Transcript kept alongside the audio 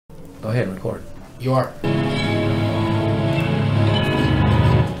Go ahead and record. You are. I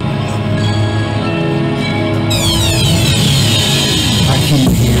keep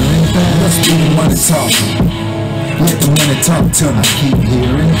hearing that. Must be the money talking. Let the money talk to me. I keep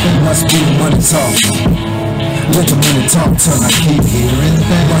hearing that. Must be the money talking. Let the money talk to me. I keep hearing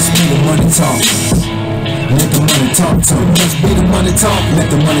that. Must be the money talking. Let the money talk to me. Must be the money talk.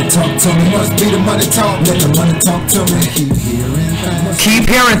 Let the money talk to me. Must be the money talk. Let the money talk to me. Keep hearing that. Keep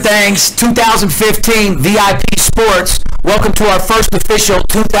hearing things. 2015 VIP Sports. Welcome to our first official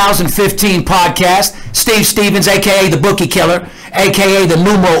 2015 podcast. Steve Stevens, a.k.a. the Bookie Killer, a.k.a. the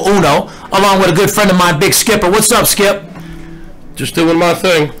Numero Uno, along with a good friend of mine, Big Skipper. What's up, Skip? Just doing my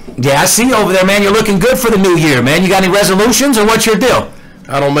thing. Yeah, I see you over there, man. You're looking good for the new year, man. You got any resolutions, or what's your deal?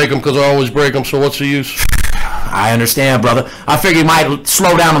 I don't make them because I always break them, so what's the use? I understand, brother. I figure you might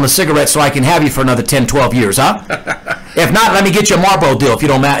slow down on the cigarettes so I can have you for another 10, 12 years, huh? If not, let me get you a Marlboro deal if you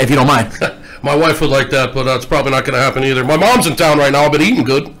don't mind. My wife would like that, but that's probably not going to happen either. My mom's in town right now. I've been eating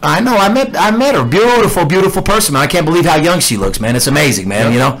good. I know. I met her. Beautiful, beautiful person, man. I can't believe how young she looks, man. It's amazing,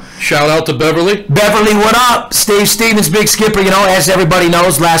 man, you know. Shout out to Beverly. Beverly, what up? Steve Stevens, Big Skipper. You know, as everybody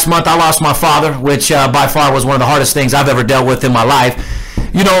knows, last month I lost my father, which by far was one of the hardest things I've ever dealt with in my life.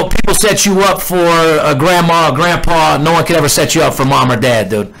 You know, people set you up for a grandma, a grandpa. No one could ever set you up for mom or dad,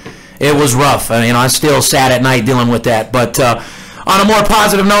 dude. It was rough. I mean, I'm still sad at night dealing with that. But on a more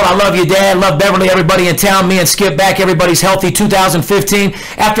positive note, I love you, Dad. Love Beverly, everybody in town. Me and Skip back. Everybody's healthy. 2015.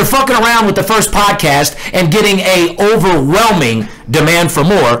 After fucking around with the first podcast and getting a overwhelming demand for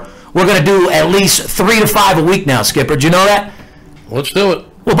more, we're going to do at least 3 to 5 a week now, Skipper. Did you know that? Let's do it.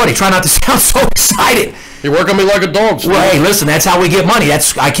 Well, buddy, try not to sound so excited. You're working me like a dog. Well, hey, listen, that's how we get money.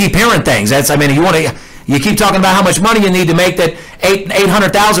 I keep hearing things. You keep talking about how much money you need to make that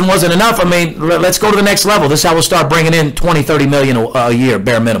 800,000 wasn't enough. I mean, let's go to the next level. This is how we'll start bringing in 20, 30 million a year,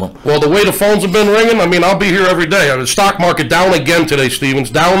 bare minimum. Well, the way the phones have been ringing, I mean, I'll be here every day. The stock market down again today, Stevens.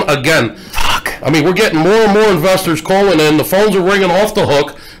 Down again. Fuck. I mean, we're getting more and more investors calling in. The phones are ringing off the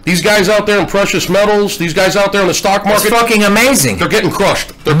hook. These guys out there in precious metals, these guys out there in the stock market. It's fucking amazing. They're getting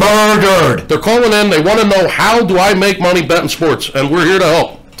crushed. They're murdered. They're calling in. They want to know, how do I make money betting sports? And we're here to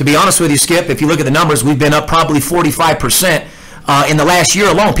help. To be honest with you, Skip, if you look at the numbers, we've been up probably 45% in the last year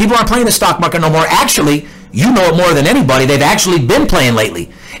alone. People aren't playing the stock market no more. Actually, you know it more than anybody. They've actually been playing lately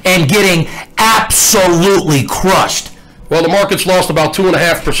and getting absolutely crushed. Well, the market's lost about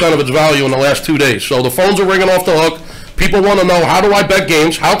 2.5% of its value in the last 2 days. So the phones are ringing off the hook. People want to know, how do I bet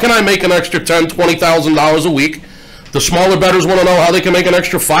games? How can I make an extra $10,000, $20,000 a week? The smaller bettors want to know how they can make an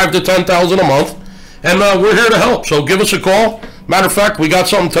extra $5,000 to $10,000 a month. And we're here to help. So give us a call. Matter of fact, we got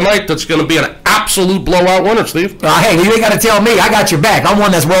something tonight that's going to be an absolute blowout winner, Steve. Hey, you ain't got to tell me. I got your back. I'm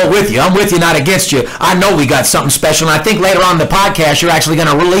one that's well with you. I'm with you, not against you. I know we got something special, and I think later on in the podcast, you're actually going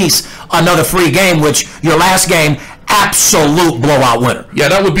to release another free game, which your last game, absolute blowout winner. Yeah,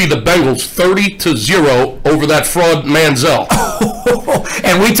 that would be the Bengals 30-0 over that fraud Manziel.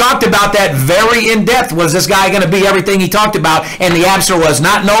 And we talked about that very in depth. Was this guy going to be everything he talked about? And the answer was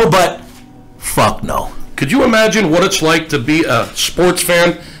not no, but fuck no. Could you imagine what it's like to be a sports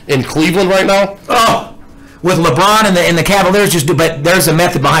fan in Cleveland right now? Oh, with LeBron and the Cavaliers, but there's a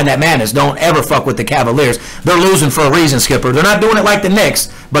method behind that madness. Don't ever fuck with the Cavaliers. They're losing for a reason, Skipper. They're not doing it like the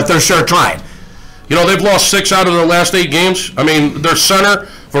Knicks, but they're sure trying. You know, they've lost 6 out of their last 8 games. I mean, their center,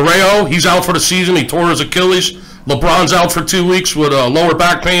 Vareo, he's out for the season. He tore his Achilles. LeBron's out for 2 weeks with lower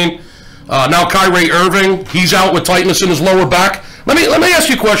back pain. Now Kyrie Irving, he's out with tightness in his lower back. Let me ask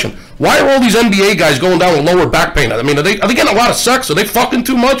you a question. Why are all these NBA guys going down with lower back pain? I mean, are they getting a lot of sex? Are they fucking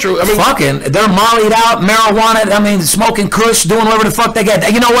too much? They're mollied out, marijuana, smoking kush, doing whatever the fuck they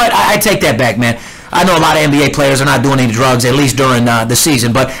get. You know what? I take that back, man. I know a lot of NBA players are not doing any drugs, at least during the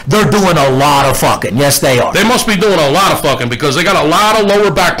season, but they're doing a lot of fucking. Yes, they are. They must be doing a lot of fucking because they got a lot of lower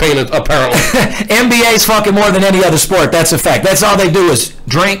back pain, apparently. NBA's fucking more than any other sport. That's a fact. That's all they do is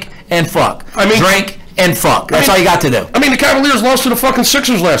drink and fuck. Drink and fuck. That's all you got to do. I mean, the Cavaliers lost to the fucking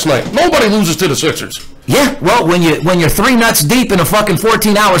Sixers last night. Nobody loses to the Sixers. Yeah, well, when you're 3 nuts deep in a fucking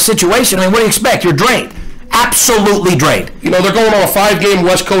 14-hour situation, I mean, what do you expect? You're drained. Absolutely drained. You know, they're going on a 5-game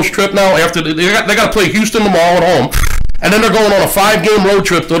West Coast trip now. After they got to play Houston tomorrow at home, and then they're going on a 5-game road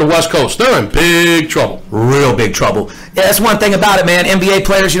trip to the West Coast. They're in big trouble. Real big trouble. Yeah, that's one thing about it, man. NBA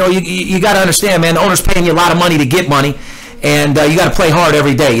players, you know, you got to understand, man. The owner's paying you a lot of money to get money. And you got to play hard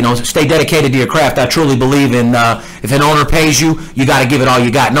every day. You know, stay dedicated to your craft. I truly believe in if an owner pays you, you got to give it all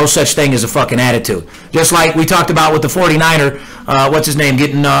you got. No such thing as a fucking attitude. Just like we talked about with the 49er, what's his name,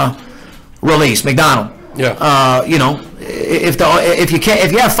 getting released, McDonald. Yeah. You know, if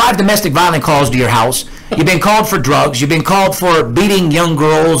you have 5 domestic violence calls to your house, You've been called for drugs. You've been called for beating young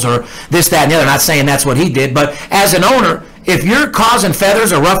girls or this, that, and the other. Not saying that's what he did, but as an owner, if you're causing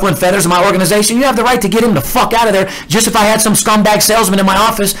feathers or ruffling feathers in my organization, you have the right to get him the fuck out of there. Just if I had some scumbag salesman in my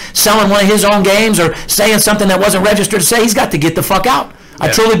office selling one of his own games or saying something that wasn't registered to say, he's got to get the fuck out. I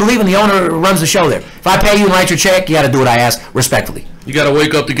truly believe in the owner who runs the show there. If I pay you and write your check, you got to do what I ask respectfully. You got to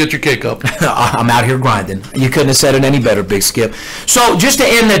wake up to get your cake up. I'm out here grinding. You couldn't have said it any better, Big Skip. So just to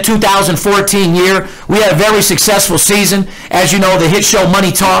end the 2014 year, we had a very successful season. As you know, the hit show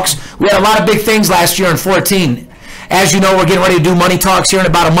Money Talks. We had a lot of big things last year in 14. As you know, we're getting ready to do Money Talks here in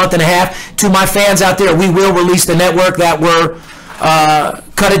about a month and a half. To my fans out there, we will release the network that we're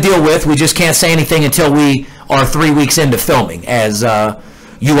cut a deal with. We just can't say anything until we are 3 weeks into filming, as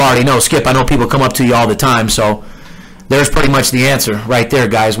you already know. Skip, I know people come up to you all the time, so there's pretty much the answer right there,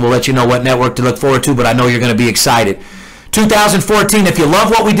 guys. We'll let you know what network to look forward to, but I know you're going to be excited. 2014, if you love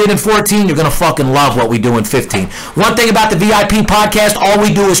what we did in 14, you're going to fucking love what we do in 15. One thing about the VIP podcast, all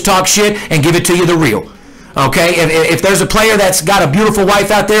we do is talk shit and give it to you the real. Okay, if there's a player that's got a beautiful wife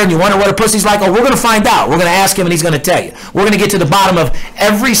out there and you wonder what her pussy's like, oh, we're going to find out. We're going to ask him and he's going to tell you. We're going to get to the bottom of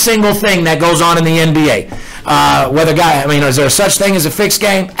every single thing that goes on in the NBA. Is there such thing as a fixed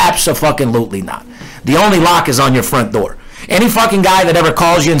game? Abso-fucking-lutely not. The only lock is on your front door. Any fucking guy that ever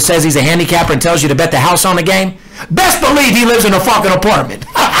calls you and says he's a handicapper and tells you to bet the house on the game, best believe he lives in a fucking apartment.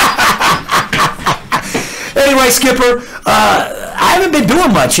 Anyway, Skipper, I haven't been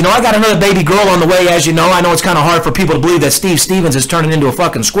doing much. You know, I got another baby girl on the way, as you know. I know it's kind of hard for people to believe that Steve Stevens is turning into a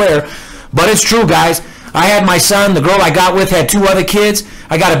fucking square, but it's true, guys. I had my son. The girl I got with had 2 other kids.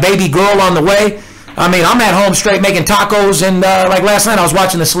 I got a baby girl on the way. I mean, I'm at home straight making tacos, and like last night I was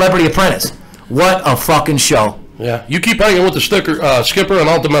watching The Celebrity Apprentice. What a fucking show. Yeah, you keep hanging with the Skipper, and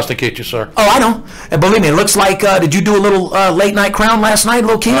I'll domesticate you, sir. Oh, I know. And believe me, it looks like, did you do a little late-night crown last night, a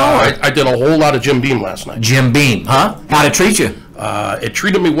little Keno? I did a whole lot of Jim Beam last night. Jim Beam, huh? How'd it treat you? It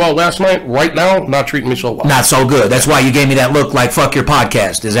treated me well last night. Right now, not treating me so well. Not so good. That's why you gave me that look like, fuck your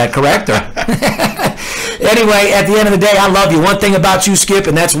podcast. Is that correct? Or? Anyway, at the end of the day, I love you. One thing about you, Skip,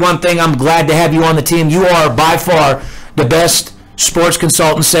 and that's one thing I'm glad to have you on the team. You are by far the best sports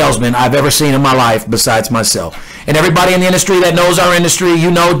consultant salesman I've ever seen in my life besides myself. And everybody in the industry that knows our industry, you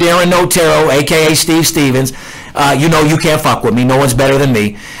know Darren Notero, a.k.a. Steve Stevens. You know you can't fuck with me. No one's better than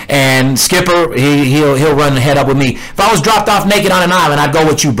me. And Skipper, he'll run head up with me. If I was dropped off naked on an island, I'd go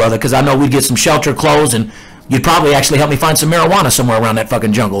with you, brother, because I know we'd get some shelter, clothes, and you'd probably actually help me find some marijuana somewhere around that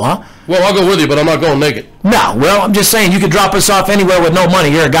fucking jungle, huh? Well, I'll go with you, but I'm not going naked. No, well, I'm just saying, you could drop us off anywhere with no money.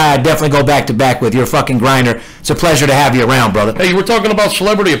 You're a guy I'd definitely go back to back with. You're a fucking grinder. It's a pleasure to have you around, brother. Hey, you were talking about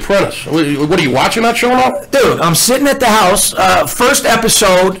Celebrity Apprentice. What are you watching that show now? Dude, I'm sitting at the house. First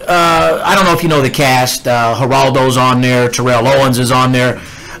episode, I don't know if you know the cast. Geraldo's on there. Terrell Owens is on there.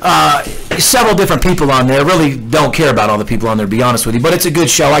 Several different people on there. Really don't care about all the people on there, to be honest with you. But it's a good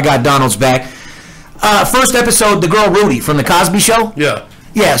show. I got Donald's back. First episode, the girl Rudy from The Cosby Show. Yeah.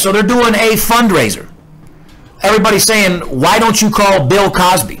 Yeah, so they're doing a fundraiser. Everybody's saying, why don't you call Bill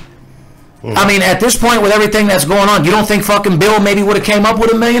Cosby? Mm-hmm. I mean, at this point, with everything that's going on, you don't think fucking Bill maybe would have came up with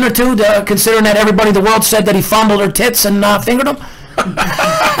 $1 million or $2 million, considering that everybody in the world said that he fondled her tits and fingered them?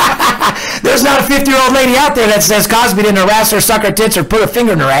 There's not a 50-year-old lady out there that says Cosby didn't harass her, suck her tits, or put a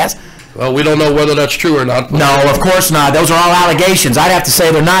finger in her ass. Well, we don't know whether that's true or not. No, of course not. Those are all allegations. I'd have to say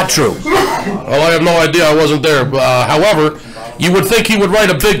they're not true. Well, I have no idea. I wasn't there. However, you would think he would write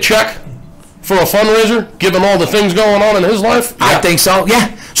a big check for a fundraiser, given all the things going on in his life? Yeah. I think so,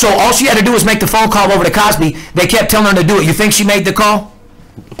 yeah. So all she had to do was make the phone call over to Cosby. They kept telling her to do it. You think she made the call?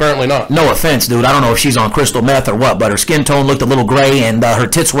 Apparently not. No offense, dude. I don't know if she's on crystal meth or what, but her skin tone looked a little gray and her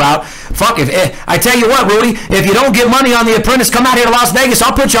tits were out. Fuck, I tell you what, Rudy, if you don't get money on The Apprentice, come out here to Las Vegas.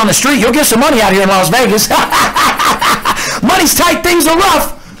 I'll put you on the street. You'll get some money out here in Las Vegas. Money's tight, things are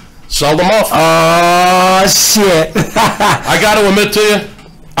rough. Sell them off. Oh, shit. I got to admit to you,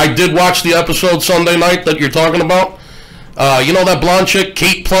 I did watch the episode Sunday night that you're talking about. You know that blonde chick,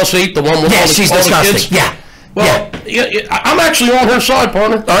 Kate +8, the one with all she's the disgusting. kids? Yeah. Well, yeah, I'm actually on her side,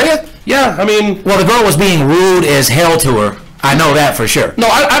 partner. Are you? Yeah, I mean... Well, the girl was being rude as hell to her. I know that for sure. No,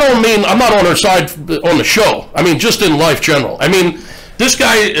 I don't mean... I'm not on her side on the show. I mean, just in life general. I mean, this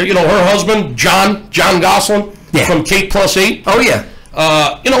guy, you know, her husband, John Gosselin, from Kate +8. Oh, yeah.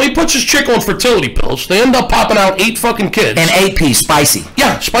 You know, he puts his chick on fertility pills. They end up popping out 8 fucking kids. And 8-piece, spicy.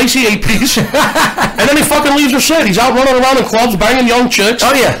 Yeah, spicy 8-piece. And then he fucking leaves her shit. He's out running around in clubs, banging young chicks.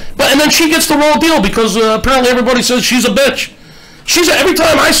 Oh, yeah. And then she gets the raw deal because apparently everybody says she's a bitch. Every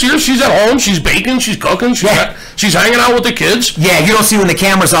time I see her, she's at home, she's baking, she's cooking, she's hanging out with the kids. Yeah, you don't see when the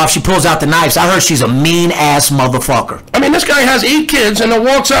camera's off, she pulls out the knives. I heard she's a mean-ass motherfucker. I mean, this guy has 8 kids and then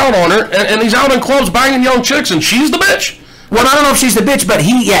walks out on her, and he's out in clubs banging young chicks, and she's the bitch. Well, I don't know if she's the bitch, but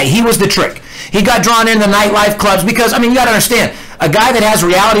he was the trick. He got drawn into the nightlife clubs because, I mean, you got to understand, a guy that has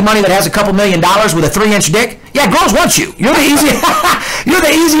reality money that has a couple $1 million with a 3-inch dick, yeah, girls want you. You're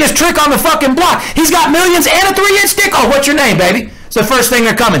the easiest trick on the fucking block. He's got millions and a 3-inch dick. Oh, what's your name, baby? It's the first thing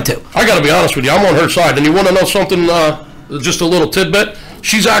they're coming to. I got to be honest with you. I'm on her side. And you want to know something, just a little tidbit?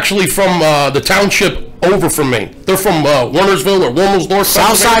 She's actually from the township over from me. They're from Warnersville or Wilmersdorf,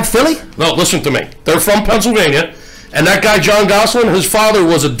 Southside Philly? No, listen to me. They're from Pennsylvania. And that guy, John Gosselin, his father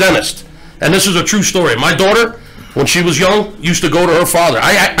was a dentist. And this is a true story. My daughter, when she was young, used to go to her father.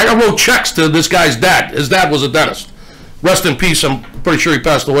 I wrote checks to this guy's dad. His dad was a dentist. Rest in peace. I'm pretty sure he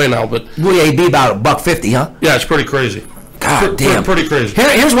passed away now. But Would be about $1.50, huh? Yeah, it's pretty crazy. God damn. Pretty crazy.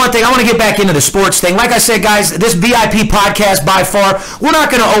 Here's one thing. I want to get back into the sports thing. Like I said, guys, this VIP podcast, by far, we're not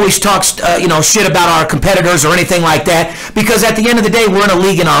going to always talk shit about our competitors or anything like that, because at the end of the day, we're in a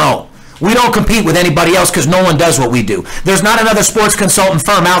league in our own. We don't compete with anybody else because no one does what we do. There's not another sports consultant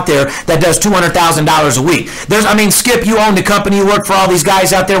firm out there that does $200,000 a week. Skip, you own the company, you work for all these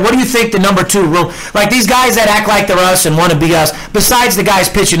guys out there. What do you think the number 2 room, like these guys that act like they're us and want to be us, besides the guys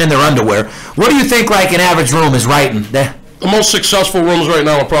pitching in their underwear, what do you think like an average room is writing? The most successful rooms right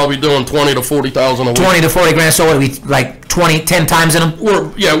now are probably doing $20,000 to $40,000 a week. 20 to 40 grand. So what are we, like 10 times in them?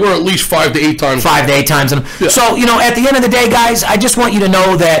 We're at least 5 to 8 times. 5 to 8 times in them. Yeah. So, at the end of the day, guys, I just want you to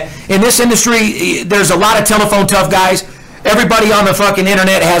know that in this industry, there's a lot of telephone tough guys. Everybody on the fucking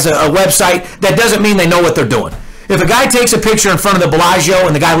internet has a website. That doesn't mean they know what they're doing. If a guy takes a picture in front of the Bellagio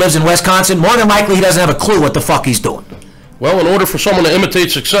and the guy lives in Wisconsin, more than likely he doesn't have a clue what the fuck he's doing. Well, in order for someone to imitate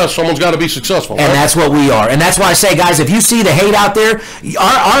success, someone's got to be successful. And that's what we are. And that's why I say, guys, if you see the hate out there,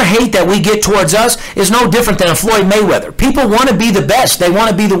 our hate that we get towards us is no different than a Floyd Mayweather. People want to be the best. They want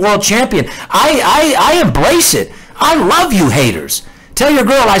to be the world champion. I embrace it. I love you haters. Tell your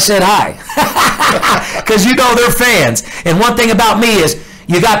girl I said hi. Because they're fans. And one thing about me is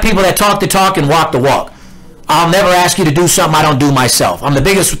you got people that talk the talk and walk the walk. I'll never ask you to do something I don't do myself. I'm the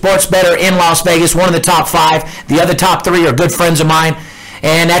biggest sports bettor in Las Vegas, one of the top 5. The other top 3 are good friends of mine.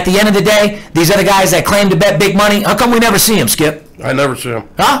 And at the end of the day, these other guys that claim to bet big money, how come we never see them, Skip? I never see them.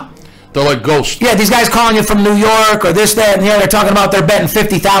 Huh? They're like ghosts. Yeah, these guys calling you from New York or this, that, and the other. They're talking about they're betting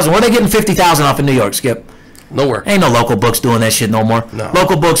 $50,000. Where are they getting $50,000 off in New York, Skip? Nowhere. Ain't no local books doing that shit no more. No.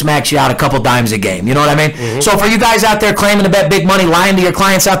 Local books max you out a couple dimes a game. You know what I mean? Mm-hmm. So for you guys out there claiming to bet big money, lying to your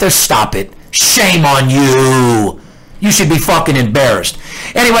clients out there, stop it. Shame on you. You should be fucking embarrassed.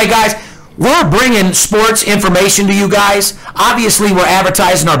 Anyway, guys, we're bringing sports information to you guys. Obviously, we're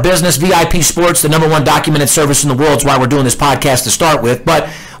advertising our business, VIP Sports, the #1 documented service in the world. Is why we're doing this podcast to start with. But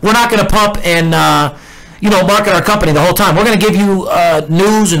we're not going to pump and market our company the whole time. We're going to give you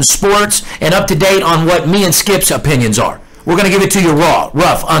news and sports and up to date on what me and Skip's opinions are. We're going to give it to you raw,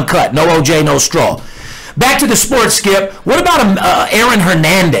 rough, uncut, no OJ, no straw. Back to the sports, Skip. What about Aaron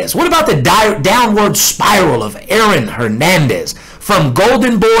Hernandez? What about the downward spiral of Aaron Hernandez? From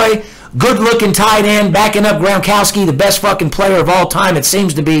golden boy, good-looking tight end, backing up Gronkowski, the best fucking player of all time, it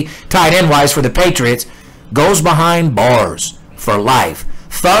seems to be tight end-wise for the Patriots, goes behind bars for life.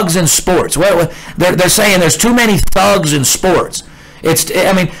 Thugs in sports. They're saying there's too many thugs in sports.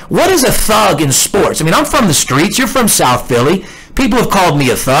 What is a thug in sports? I'm from the streets. You're from South Philly. People have called me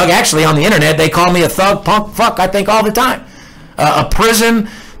a thug. Actually, on the internet, they call me a thug, punk, fuck, I think, all the time. A prison,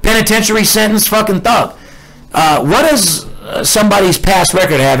 penitentiary sentence, fucking thug. What does somebody's past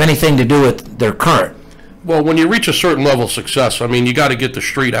record have anything to do with their current? Well, when you reach a certain level of success, you got to get the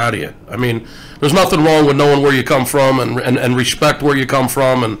street out of you. There's nothing wrong with knowing where you come from and respect where you come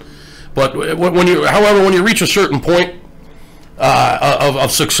from. But when you reach a certain point of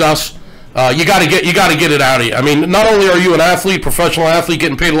success, you got to get it out of you. Not only are you an athlete, professional athlete,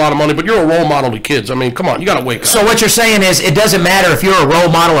 getting paid a lot of money, but you're a role model to kids. Come on, you got to wake up. So what you're saying is it doesn't matter if you're a role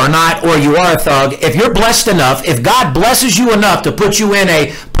model or not, or you are a thug. If you're blessed enough, if God blesses you enough to put you in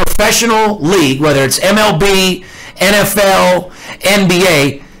a professional league, whether it's MLB, NFL,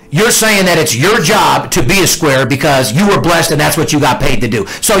 NBA, you're saying that it's your job to be a square because you were blessed and that's what you got paid to do.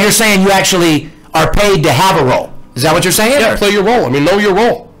 So you're saying you actually are paid to have a role. Is that what you're saying? Yeah, play your role. Know your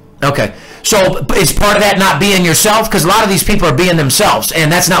role. Okay. So is part of that not being yourself? Because a lot of these people are being themselves, and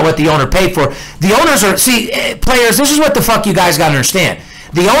that's not what the owner paid for. The owners are, players, this is what the fuck you guys got to understand.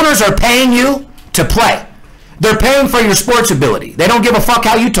 The owners are paying you to play. They're paying for your sports ability. They don't give a fuck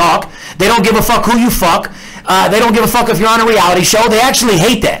how you talk. They don't give a fuck who you fuck. They don't give a fuck if you're on a reality show. They actually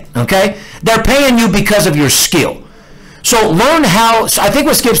hate that, okay? They're paying you because of your skill. So learn how, I think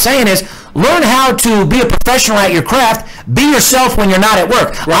what Skip's saying is, learn how to be a professional at your craft. Be yourself when you're not at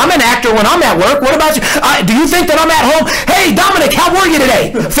work. Right. I'm an actor when I'm at work. What about you? Do you think that I'm at home? Hey, Dominic, how were you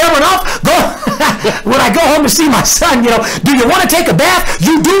today? Fair enough. When I go home to see my son, do you want to take a bath?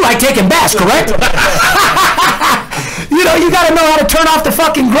 You do like taking baths, correct? You got to know how to turn off the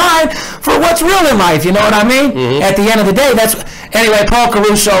fucking grind for what's real in life. You know what I mean? Mm-hmm. At the end of the day, anyway, Paul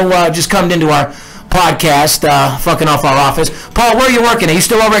Caruso just come into our podcast, fucking off our office. Paul, where are you working? Are you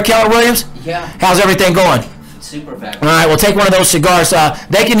still over at Keller Williams? Yeah. How's everything going? Super bad. All right, well, take one of those cigars.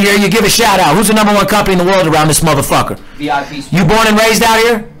 They can hear you. Give a shout out. Who's the #1 company in the world around this motherfucker? VIP Sports. You born and raised out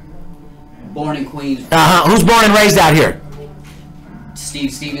here? Born in Queens. Who's born and raised out here?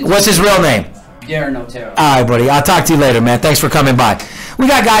 Steve Stevens. What's his real name? Darren Otero. All right, buddy. I'll talk to you later, man. Thanks for coming by. We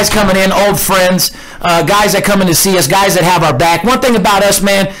got guys coming in, old friends, guys that come in to see us, guys that have our back. One thing about us,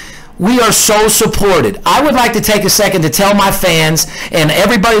 man, we are so supported. I would like to take a second to tell my fans and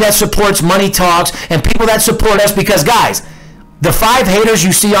everybody that supports Money Talks and people that support us, because, guys, the 5 haters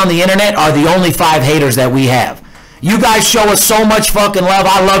you see on the internet are the only 5 haters that we have. You guys show us so much fucking love.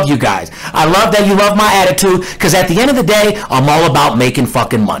 I love you guys. I love that you love my attitude, because at the end of the day, I'm all about making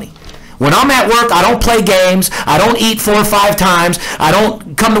fucking money. When I'm at work, I don't play games. I don't eat 4 or 5 times. I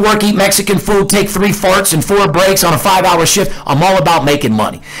don't come to work, eat Mexican food, take 3 farts and 4 breaks on a 5-hour shift. I'm all about making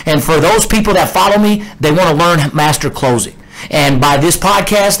money. And for those people that follow me, they want to learn master closing. And by this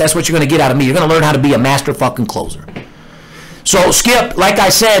podcast, that's what you're going to get out of me. You're going to learn how to be a master fucking closer. So, Skip, like I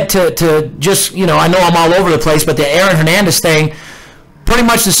said, to just, I know I'm all over the place, but the Aaron Hernandez thing, pretty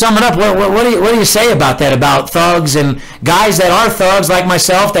much to sum it up, what do you say about that, about thugs and guys that are thugs like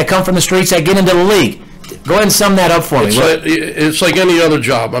myself that come from the streets that get into the league? Go ahead and sum that up for me. It's like any other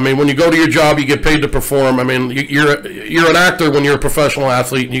job. I mean, when you go to your job, you get paid to perform. I mean, you're an actor when you're a professional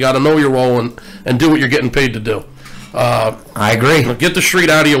athlete. You got to know your role and do what you're getting paid to do. I agree. Get the street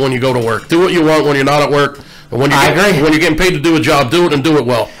out of you when you go to work. Do what you want when you're not at work. And when I agree. When you're getting paid to do a job, do it and do it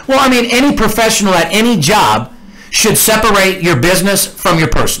well. Well, I mean, any professional at any job should separate your business from your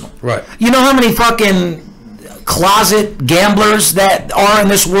personal. Right. You know how many fucking closet gamblers that are in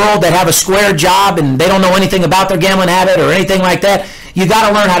this world that have a square job and they don't know anything about their gambling habit or anything like that? You got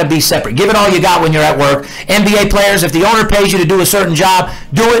to learn how to be separate. Give it all you got when you're at work. NBA players, if the owner pays you to do a certain job,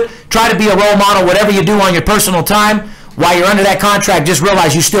 do it. Try to be a role model, whatever you do on your personal time. While you're under that contract, just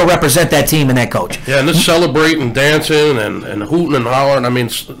realize you still represent that team and that coach. Yeah, and this celebrating, dancing, and hooting and hollering. I mean,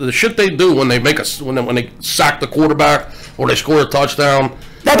 the shit they do when they when they sack the quarterback or they score a touchdown.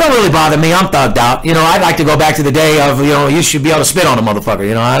 That don't really bother me. I'm thugged out. I'd like to go back to the day of, you should be able to spit on a motherfucker.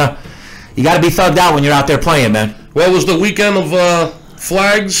 You got to be thugged out when you're out there playing, man. Well, it was the weekend of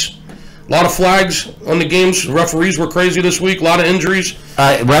flags. A lot of flags on the games. The referees were crazy this week. A lot of injuries.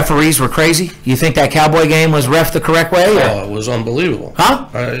 Referees were crazy? You think that Cowboy game was ref the correct way? Or? Oh, it was unbelievable. Huh?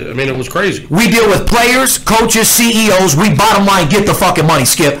 I mean, it was crazy. We deal with players, coaches, CEOs. We bottom line get the fucking money,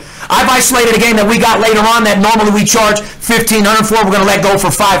 Skip. I've isolated a game that we got later on that normally we charge $1,500 for. We're going to let go for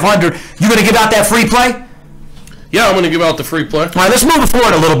 $500. You going to give out that free play? Yeah, I'm going to give out the free play. All right, let's move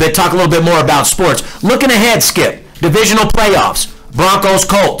forward a little bit, talk a little bit more about sports. Looking ahead, Skip, divisional playoffs, Broncos,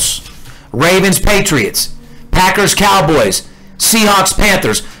 Colts, Ravens, Patriots, Packers, Cowboys, Seahawks,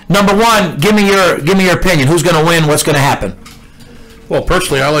 Panthers. Number one, give me your opinion. Who's going to win? What's going to happen? Well,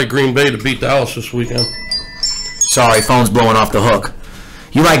 personally, I like Green Bay to beat Dallas this weekend. Sorry, phone's blowing off the hook.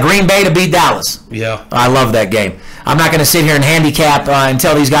 You like Green Bay to beat Dallas? Yeah. I love that game. I'm not going to sit here and handicap and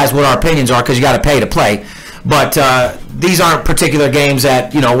tell these guys what our opinions are because you got to pay to play. But these aren't particular games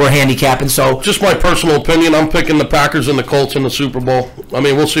that, we're handicapping. So just my personal opinion, I'm picking the Packers and the Colts in the Super Bowl. I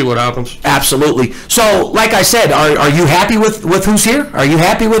mean, we'll see what happens. Absolutely. So, like I said, are you happy with who's here? Are you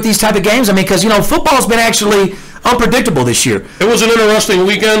happy with these type of games? I mean, because, football's been actually unpredictable this year. It was an interesting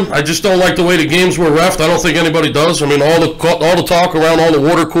weekend. I just don't like the way the games were reffed. I don't think anybody does. I mean, all the talk around all the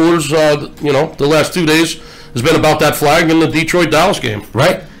water coolers, the last 2 days has been about that flag in the Detroit-Dallas game.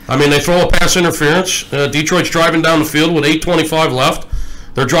 Right. I mean, they throw a pass interference. Detroit's driving down the field with 8:25 left.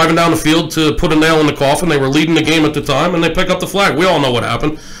 They're driving down the field to put a nail in the coffin. They were leading the game at the time, and they pick up the flag. We all know what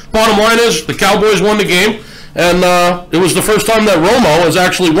happened. Bottom line is the Cowboys won the game, and it was the first time that Romo has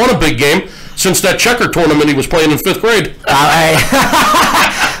actually won a big game since that checker tournament he was playing in 5th grade.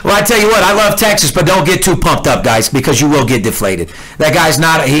 Well, I tell you what, I love Texas, but don't get too pumped up, guys, because you will get deflated. That guy's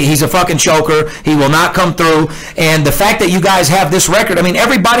not, he's a fucking choker. He will not come through. And the fact that you guys have this record, I mean,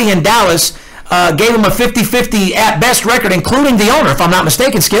 everybody in Dallas gave him a 50-50 at best record, including the owner, if I'm not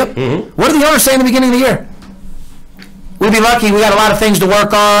mistaken, Skip. Mm-hmm. What did the owner say in the beginning of the year? We'd be lucky. We got a lot of things to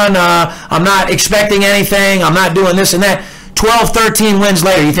work on. I'm not expecting anything. I'm not doing this and that. 12, 13 wins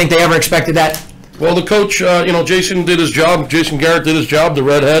later. You think they ever expected that? Well, the coach, Jason did his job. Jason Garrett did his job, the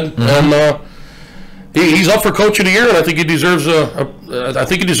redhead, and he's up for Coach of the Year, and I think he deserves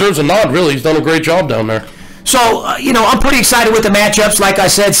a nod. Really, he's done a great job down there. So, I'm pretty excited with the matchups. Like I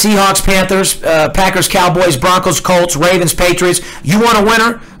said, Seahawks, Panthers, Packers, Cowboys, Broncos, Colts, Ravens, Patriots. You want a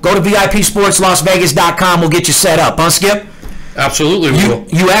winner? Go to VIPSportsLasVegas.com. We'll get you set up. Huh, Skip? Absolutely.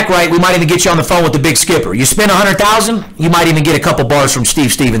 You act right. We might even get you on the phone with the big skipper. You spend $100,000, you might even get a couple bars from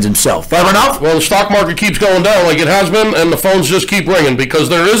Steve Stevens himself. Fair enough? Well, the stock market keeps going down like it has been, and the phones just keep ringing because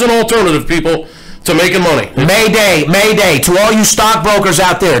there is an alternative, people, to making money. Mayday to all you stockbrokers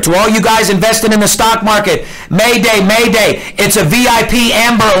out there, to all you guys investing in the stock market. Mayday. It's a VIP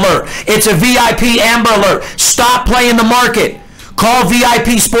Amber Alert. It's a VIP Amber Alert. Stop playing the market. Call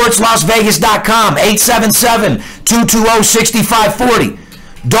VIPSportsLasVegas.com, 877-220-6540.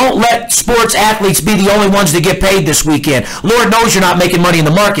 Don't let sports athletes be the only ones that get paid this weekend. Lord knows you're not making money in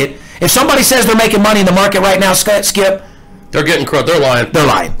the market. If somebody says they're making money in the market right now, Skip, they're getting crushed. They're lying.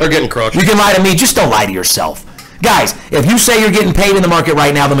 They're getting crushed. You can lie to me. Just don't lie to yourself. Guys, if you say you're getting paid in the market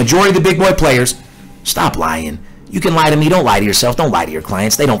right now, the majority of the big boy players, stop lying. You can lie to me. Don't lie to yourself. Don't lie to your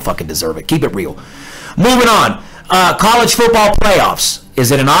clients. They don't fucking deserve it. Keep it real. Moving on. College football playoffs.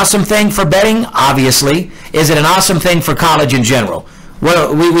 Is it an awesome thing for betting? Obviously. Is it an awesome thing for college in general?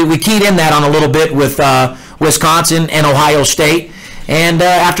 Well, we keyed in that on a little bit with Wisconsin and Ohio State. And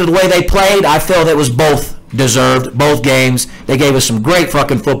after the way they played, I feel that was both deserved, both games. They gave us some great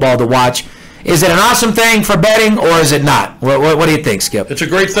fucking football to watch. Is it an awesome thing for betting, or is it not? What do you think, Skip? It's a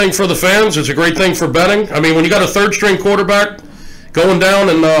great thing for the fans. It's a great thing for betting. I mean, when you got a third-string quarterback going down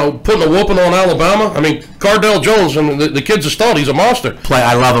and putting a whooping on Alabama, I mean, Cardale Jones, and the kid's a stud. He's a monster.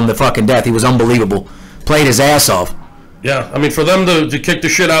 I love him to fucking death. He was unbelievable. Played his ass off. Yeah, I mean, for them to kick the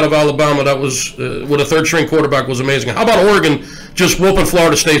shit out of Alabama, that was, with a third-string quarterback, was amazing. How about Oregon just whooping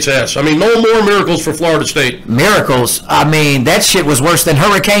Florida State's ass? I mean, no more miracles for Florida State. Miracles? I mean, that shit was worse than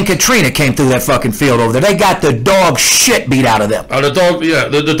Hurricane Katrina came through that fucking field over there. They got the dog shit beat out of them.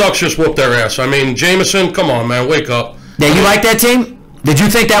 The Ducks just whooped their ass. I mean, Jameson, come on, man, wake up. Yeah, you like that team? Did you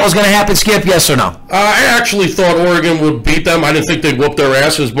think that was going to happen, Skip? Yes or no? I actually thought Oregon would beat them. I didn't think they'd whoop their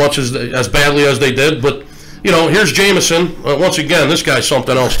ass as badly as they did, but... here's Jameson. Once again, this guy's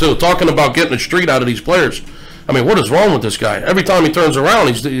something else, too. Talking about getting the street out of these players. I mean, what is wrong with this guy? Every time he turns around,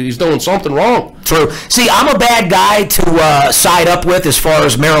 he's doing something wrong. True. See, I'm a bad guy to side up with as far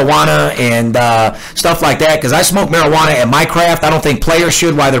as marijuana and stuff like that, because I smoke marijuana at my craft. I don't think players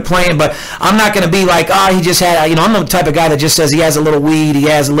should while they're playing, but I'm not going to be like, he just had, I'm the type of guy that just says he has a little weed, he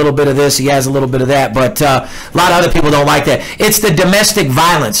has a little bit of this, he has a little bit of that, but a lot of other people don't like that. It's the domestic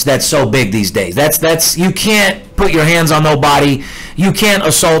violence that's so big these days. That's you can't put your hands on nobody. You can't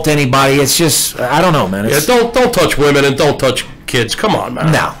assault anybody. It's just, I don't know, man. Don't touch women and don't touch kids. Come on,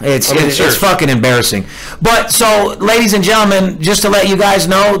 man. No, it's fucking embarrassing. But so, ladies and gentlemen, just to let you guys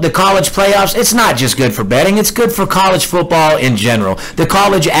know, the college playoffs, it's not just good for betting. It's good for college football in general. The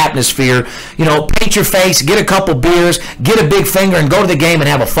college atmosphere, paint your face, get a couple beers, get a big finger, and go to the game and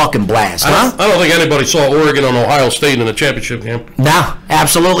have a fucking blast. I don't think anybody saw Oregon and Ohio State in the championship game. No,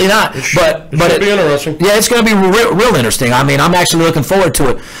 absolutely not. It should be interesting. Yeah, it's going to be real interesting. I mean, I'm actually looking forward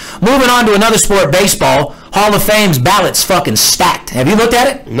to it. Moving on to another sport, baseball. Hall of Fame's ballots fucking stacked. Have you looked at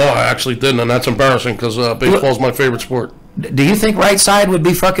it? No, I actually didn't, and that's embarrassing because baseball's my favorite sport. Do you think Right Side would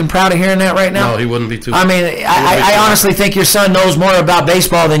be fucking proud of hearing that right now? No, he wouldn't be too. I mean, I honestly think your son knows more about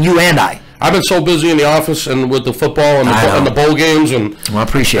baseball than you and I. I've been so busy in the office and with the football and the bowl games and I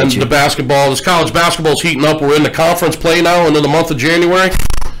appreciate the basketball. This college basketball's heating up. We're in the conference play now into the month of January.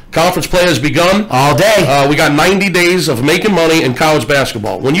 Conference play has begun. All day. We got 90 days of making money in college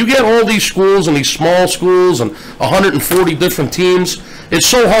basketball. When you get all these schools and these small schools and 140 different teams, it's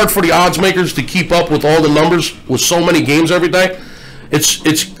so hard for the odds makers to keep up with all the numbers with so many games every day. It's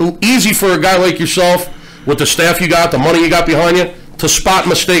easy for a guy like yourself with the staff you got, the money you got behind you, to spot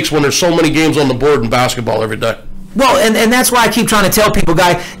mistakes when there's so many games on the board in basketball every day. Well, and that's why I keep trying to tell people,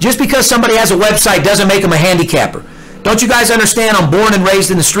 just because somebody has a website doesn't make them a handicapper. Don't you guys understand? I'm born and raised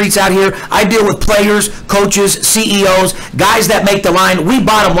in the streets out here. I deal with players, coaches, CEOs, guys that make the line. We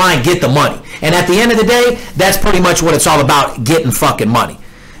bottom line get the money. And at the end of the day, that's pretty much what it's all about, getting fucking money.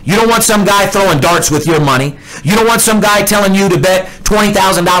 You don't want some guy throwing darts with your money. You don't want some guy telling you to bet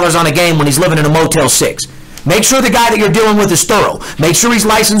 $20,000 on a game when he's living in a Motel 6. Make sure the guy that you're dealing with is thorough. Make sure he's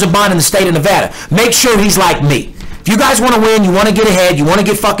licensed and bond in the state of Nevada. Make sure he's like me. If you guys want to win, you want to get ahead, you want to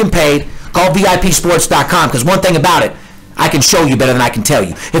get fucking paid, call VIPSports.com, because one thing about it, I can show you better than I can tell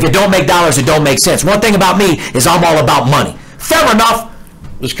you. If it don't make dollars, it don't make sense. One thing about me is I'm all about money. Fair enough.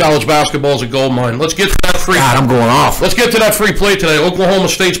 This college basketball is a gold mine. Let's get to that free. God, I'm going off. Let's get to that free play today. Oklahoma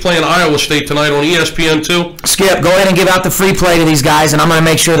State's playing Iowa State tonight on ESPN2. Skip, go ahead and give out the free play to these guys, and I'm going to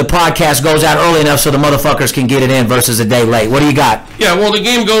make sure the podcast goes out early enough so the motherfuckers can get it in versus a day late. What do you got? Yeah, well, the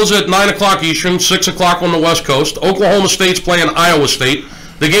game goes at 9 o'clock Eastern, 6 o'clock on the West Coast. Oklahoma State's playing Iowa State.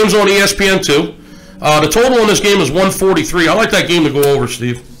 The game's on ESPN2. The total in this game is 143. I like that game to go over,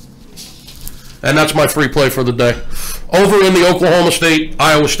 Steve. And that's my free play for the day. Over in the Oklahoma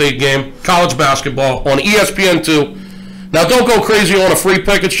State-Iowa State game, college basketball on ESPN2. Now, don't go crazy on a free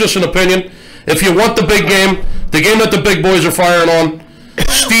pick. It's just an opinion. If you want the big game, the game that the big boys are firing on,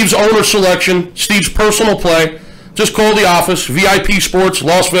 Steve's owner selection, Steve's personal play, just call the office, VIP Sports,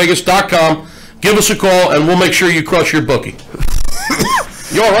 LasVegas.com. Give us a call, and we'll make sure you crush your bookie.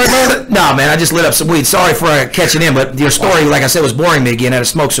 You all right, man? No, man, I just lit up some weed. Sorry for catching in, but your story, like I said, was boring me again. I had to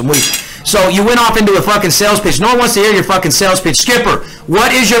smoke some weed. So you went off into a fucking sales pitch. No one wants to hear your fucking sales pitch. Skipper,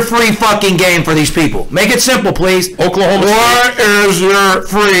 what is your free fucking game for these people? Make it simple, please. Oklahoma State. What is your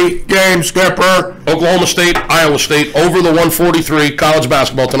free game, Skipper? Oklahoma State, Iowa State, over the 143, college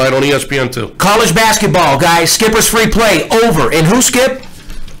basketball tonight on ESPN2. College basketball, guys. Skipper's free play, over. And who, Skip?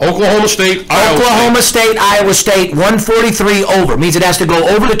 Oklahoma State, Oklahoma State, Iowa State, 143 over. Means it has to go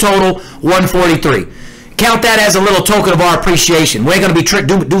over the total, 143. Count that as a little token of our appreciation. We ain't going to be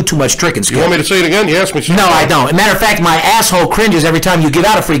do too much tricking, Skip. You want me to say it again? You asked me. No, I don't. As a matter of fact, my asshole cringes every time you give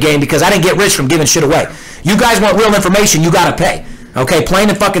out a free game because I didn't get rich from giving shit away. You guys want real information, you got to pay. Okay, plain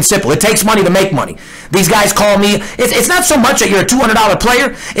and fucking simple. It takes money to make money. These guys call me. It's not so much that you're a $200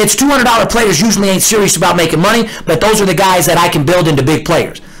 player. It's $200 players usually ain't serious about making money, but those are the guys that I can build into big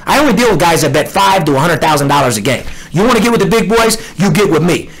players. I only deal with guys that bet $5,000 to $100,000 a game. You want to get with the big boys? You get with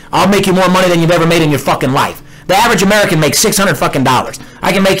me. I'll make you more money than you've ever made in your fucking life. The average American makes $600 fucking dollars.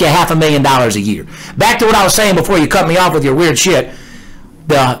 I can make you $500,000 a year. Back to what I was saying before you cut me off with your weird shit.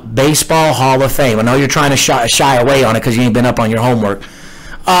 The Baseball Hall of Fame. I know you're trying to shy away on it because you ain't been up on your homework.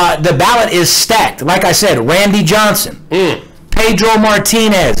 The ballot is stacked. Like I said, Randy Johnson, Pedro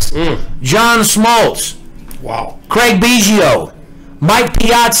Martinez, John Smoltz, wow, Craig Biggio, Mike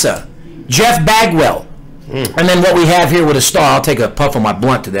Piazza, Jeff Bagwell. And then what we have here with a star, I'll take a puff of my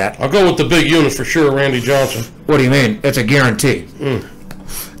blunt to that. I'll go with the big unit for sure, Randy Johnson. What do you mean? It's a guarantee.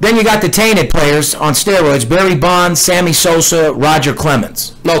 Then you got the tainted players on steroids, Barry Bonds, Sammy Sosa, Roger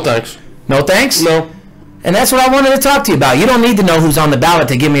Clemens. No thanks. No thanks? No. And that's what I wanted to talk to you about. You don't need to know who's on the ballot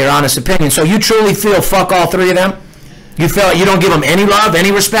to give me your honest opinion. So you truly feel fuck all three of them? You feel you don't give them any love,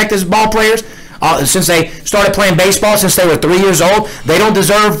 any respect as ball players? Since they started playing baseball since they were 3 years old, they don't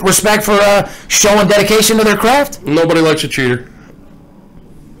deserve respect for showing dedication to their craft? Nobody likes a cheater.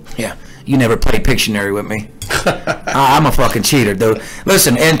 Yeah, you never played Pictionary with me. I'm a fucking cheater, dude.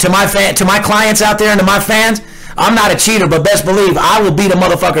 Listen, and to my clients out there and to my fans, I'm not a cheater, but best believe I will beat a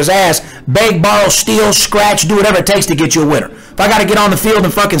motherfucker's ass, beg, borrow, steal, scratch, do whatever it takes to get you a winner. If I got to get on the field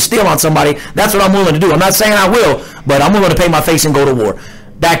and fucking steal on somebody, that's what I'm willing to do. I'm not saying I will, but I'm willing to pay my face and go to war.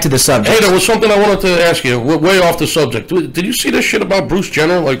 Back to the subject. Hey, there was something I wanted to ask you, way off the subject. Did you see this shit about Bruce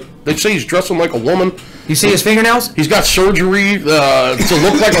Jenner? Like, they say he's dressing like a woman. You see his fingernails? He's got surgery to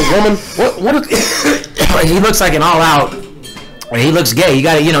look like a woman. What he looks like an all-out. He looks gay. You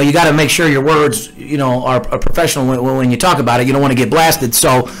got to make sure your words, are professional when you talk about it. You don't want to get blasted.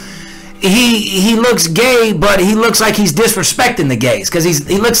 So he looks gay, but he looks like he's disrespecting the gays because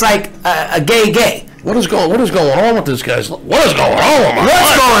he looks like a gay. What is going on with this guy's? What is going on with my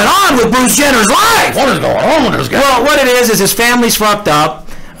What's life? going on with Bruce Jenner's life? What is going on with this guy? Well, what it is his family's fucked up.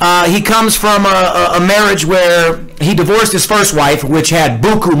 He comes from a marriage where he divorced his first wife, which had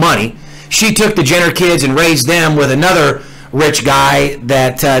buku money. She took the Jenner kids and raised them with another rich guy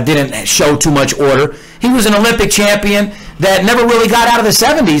that didn't show too much order. He was an Olympic champion that never really got out of the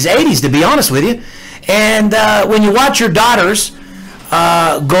 70s, 80s, to be honest with you. And when you watch your daughters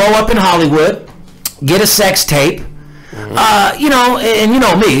grow up in Hollywood, get a sex tape, and you know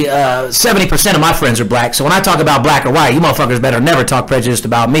me, 70% of my friends are black, so when I talk about black or white, you motherfuckers better never talk prejudiced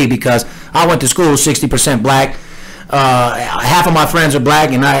about me because I went to school 60% black. Half of my friends are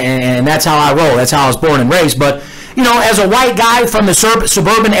black, and that's how I roll. That's how I was born and raised. But, as a white guy from the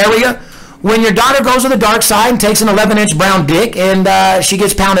suburban area, when your daughter goes to the dark side and takes an 11-inch brown dick and she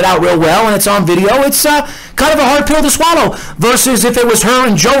gets pounded out real well and it's on video, it's kind of a hard pill to swallow versus if it was her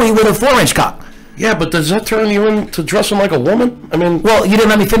and Joey with a 4-inch cock. Yeah, but does that turn you into dressing like a woman? I mean... Well, you didn't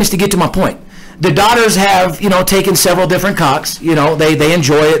let me finish to get to my point. The daughters have, taken several different cocks. They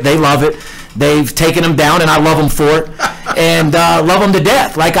enjoy it. They love it. They've taken them down, and I love them for it. And love them to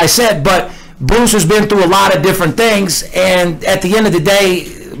death, like I said. But Bruce has been through a lot of different things. And at the end of the day,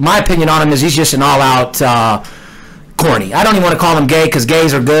 my opinion on him is he's just an all-out corny. I don't even want to call him gay because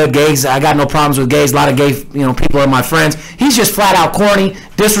gays are good. Gays, I got no problems with gays. A lot of gay, people are my friends. He's just flat out corny,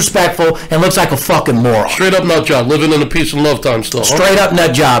 disrespectful, and looks like a fucking moron. Straight up nut job, living in the peace and love time still. Huh? Straight up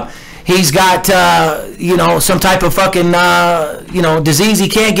nut job. He's got, some type of fucking, disease he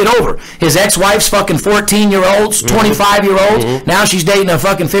can't get over. His ex-wife's fucking 14-year-olds, 25-year-olds. Now she's dating a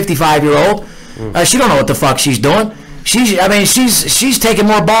fucking 55-year-old. She don't know what the fuck she's doing. She's taking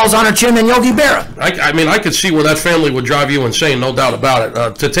more balls on her chin than Yogi Berra. I could see where that family would drive you insane, no doubt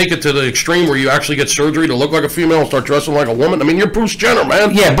about it. To take it to the extreme where you actually get surgery to look like a female and start dressing like a woman. I mean, you're Bruce Jenner,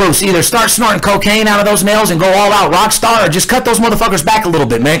 man. Yeah, Bruce. Either start snorting cocaine out of those nails and go all out rock star, or just cut those motherfuckers back a little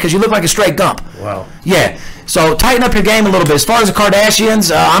bit, man, because you look like a straight gump. Wow. Yeah. So tighten up your game a little bit. As far as the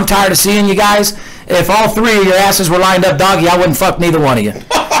Kardashians, I'm tired of seeing you guys. If all three of your asses were lined up, doggy, I wouldn't fuck neither one of you.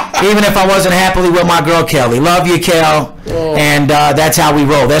 Even if I wasn't happily with my girl Kelly. Love you, Kel. Oh. And that's how we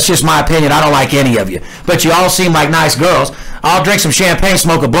roll. That's just my opinion. I don't like any of you. But you all seem like nice girls. I'll drink some champagne,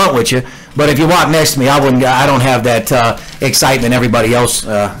 smoke a blunt with you. But if you walk next to me, I don't have that excitement everybody else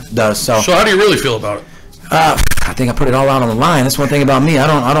does. So how do you really feel about it? I think I put it all out on the line. That's one thing about me. I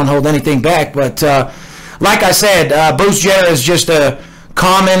don't hold anything back. But like I said, Bruce Jenner is just a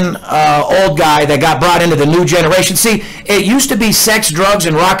common old guy that got brought into the new generation. See, it used to be sex, drugs,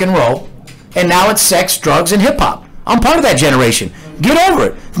 and rock and roll, and now it's sex, drugs, and hip-hop. I'm part of that generation. Get over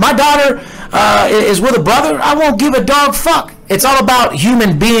it. If my daughter is with a brother, I won't give a dog fuck. It's all about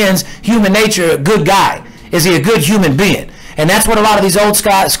human beings, human nature, a good guy. Is he a good human being? And that's what a lot of these old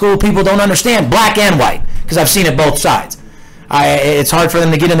school people don't understand, black and white, because I've seen it both sides. It's hard for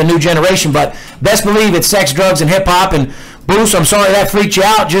them to get in the new generation, but best believe it's sex, drugs, and hip-hop. And Bruce, I'm sorry that freaked you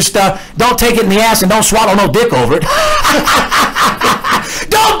out. Just don't take it in the ass and don't swallow no dick over it.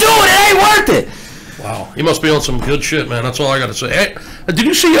 Don't do it. It ain't worth it. Wow. He must be on some good shit, man. That's all I got to say. Hey, did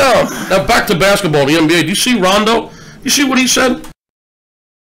you see, back to basketball, the NBA, did you see Rondo? You see what he said?